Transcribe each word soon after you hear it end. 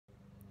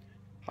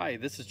Hi,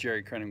 this is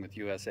Jerry Cronin with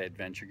USA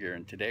Adventure Gear,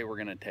 and today we're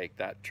going to take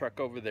that truck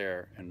over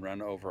there and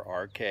run over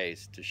our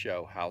case to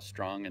show how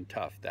strong and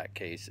tough that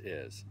case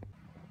is.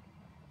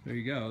 There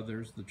you go,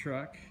 there's the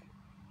truck.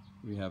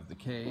 We have the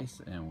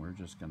case, and we're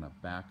just going to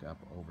back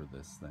up over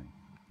this thing.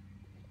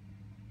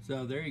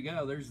 So there you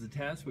go, there's the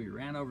test. We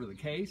ran over the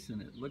case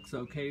and it looks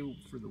okay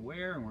for the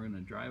wear, and we're going to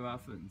drive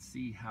off it and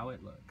see how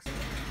it looks.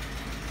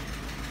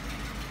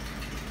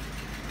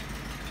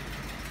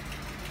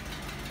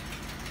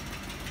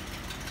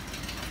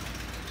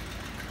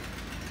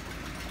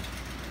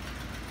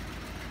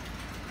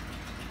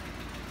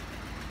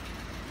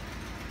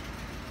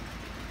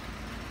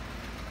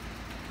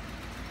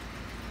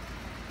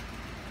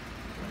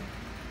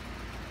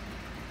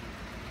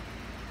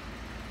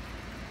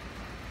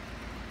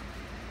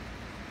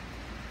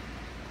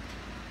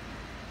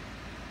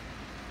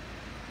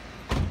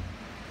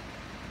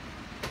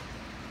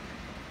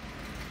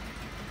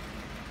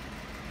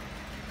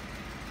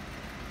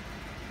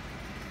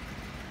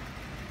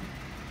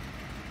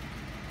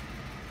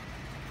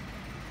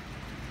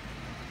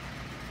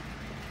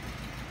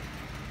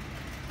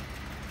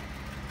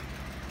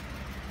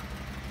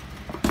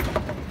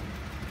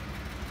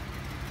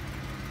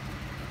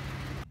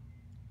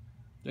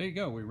 There you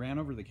go, we ran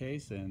over the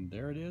case and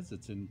there it is.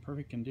 It's in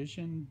perfect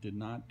condition, did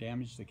not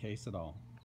damage the case at all.